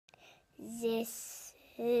This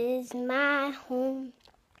is my home,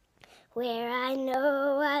 where I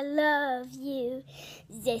know I love you.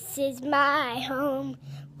 This is my home,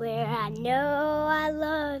 where I know I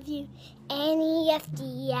love you. Any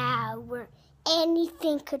empty hour,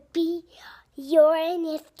 anything could be your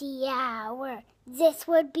nifty hour. This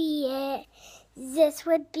would be it, this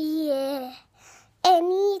would be it.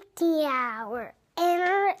 Any hour,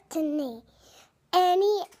 enter to me.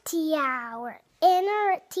 Any hour,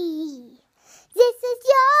 enter to. This is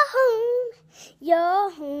your home,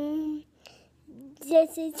 your home.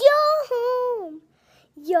 This is your home,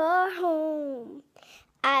 your home.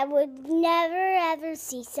 I would never ever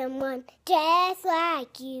see someone just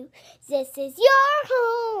like you. This is your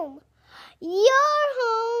home,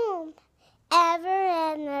 ever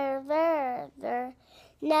and ever, ever.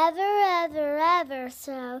 Never ever ever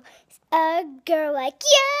so a girl like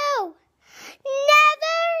you.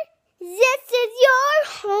 Never. This is your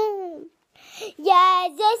home. Yeah,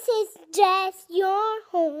 this is just your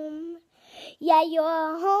home. Yeah,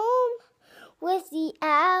 your home with the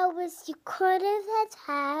hours you could have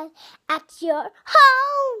had at your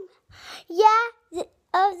home. Yeah,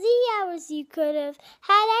 of the hours you could have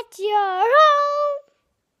had at your home.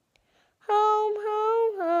 Home,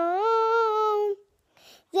 home, home.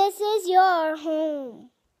 This is your home.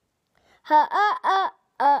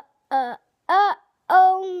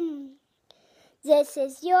 This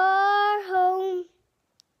is your home.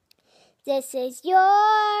 This is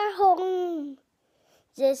your home.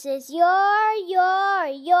 This is your.